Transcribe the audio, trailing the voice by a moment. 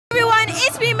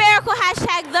It's me, Miracle,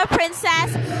 hashtag the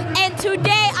princess, and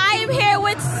today I am here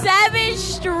with Sevyn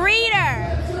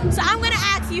Streeter. So I'm going to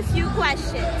ask you a few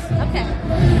questions. Okay.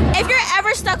 If you're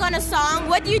ever stuck on a song,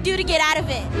 what do you do to get out of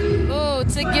it? Ooh,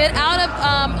 to get out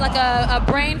of like a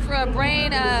brain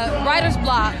writer's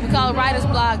block, we call it writer's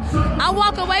block, I'll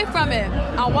walk away from it.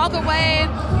 I'll walk away,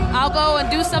 I'll go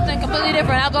and do something completely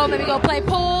different. I'll maybe go play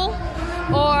pool,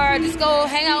 or just go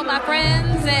hang out with my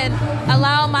friends and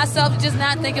allow myself to just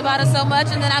not think about it so much,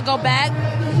 and then I go back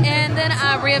and then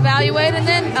I reevaluate, and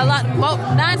then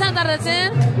 9 times out of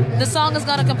 10 the song is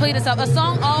going to complete itself. A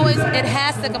song always, it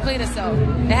has to complete itself.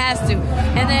 It has to.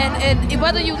 And then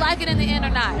whether you like it in the end or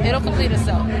not, it'll complete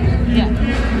itself. Yeah.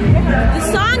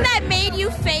 The song that made you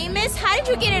famous, how did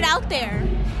you get it out there?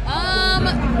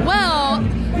 Well,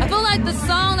 I feel like the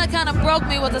song that kind of broke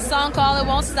me was a song called It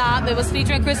Won't Stop. It was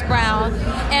featuring Chris Brown.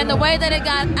 And the way that it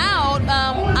got out,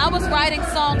 I was writing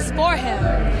songs for him.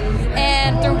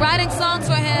 And through writing songs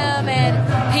for him and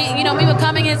he, me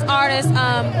becoming his artist,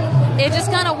 it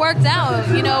just kind of worked out.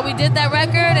 We did that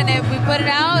record and we put it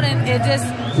out, and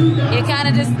it kind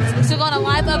of just took on a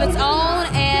life of its own.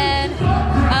 And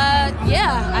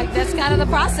that's kind of the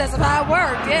process of how it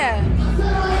worked. Yeah.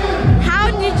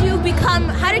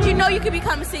 How did you know you could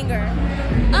become a singer?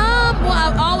 Well,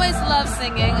 I've always loved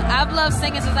singing. I've loved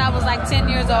singing since I was like 10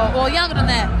 years old, well, younger than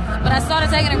that. But I started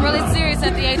taking it really serious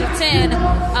at the age of 10.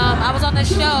 I was on this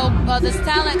show, this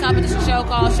talent competition show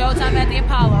called Showtime at the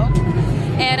Apollo.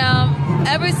 And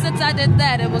ever since I did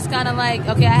that, it was kind of like,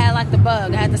 okay, I had like the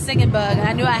bug. I had the singing bug, and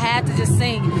I knew I had to just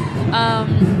sing.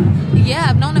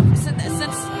 I've known it since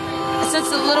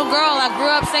a little girl. I grew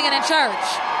up singing in church.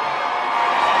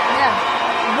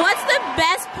 Yeah. What's the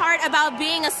best part about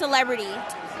being a celebrity?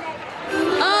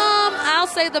 I'll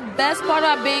say the best part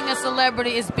about being a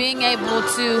celebrity is being able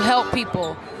to help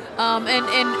people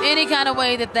in any kind of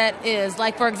way that is.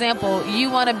 Like, for example, you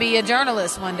want to be a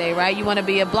journalist one day, right? You want to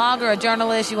be a blogger, a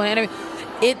journalist, you want to interview.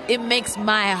 It makes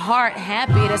my heart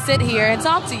happy to sit here and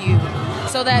talk to you.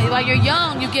 So that while you're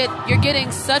young, you're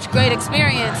getting such great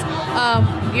experience.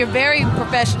 You're very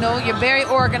professional, you're very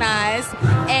organized,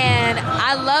 and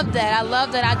I love that. I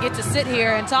love that I get to sit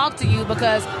here and talk to you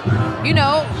because,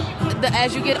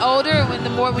 as you get older, when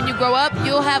you grow up,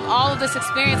 you'll have all of this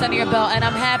experience under your belt, and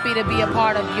I'm happy to be a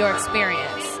part of your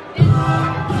experience.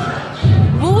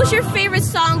 What was your favorite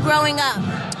song growing up?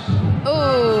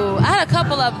 Ooh, I had a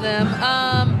couple of them.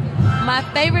 My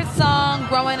favorite song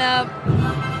growing up,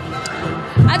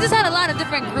 I just had a lot of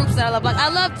different groups that I love. Like, I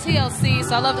love TLC,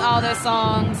 so I loved all their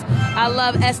songs. I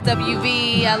love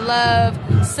SWV. I love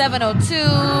 702.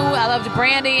 I loved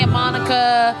Brandy and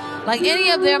Monica. Like, any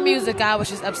of their music, I was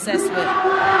just obsessed with.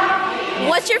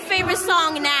 What's your favorite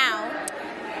song now?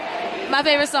 My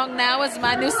favorite song now is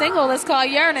my new single. It's called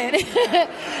Yearnin'.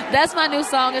 That's my new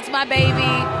song. It's my baby.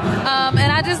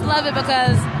 And I just love it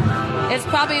because it's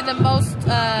probably the most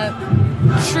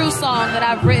true song that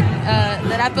I've written,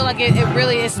 that I feel like it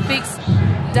really speaks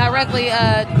directly,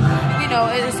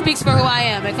 it speaks for who I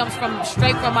am. It comes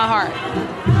straight from my heart.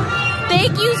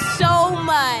 Thank you so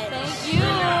much. Thank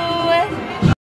you.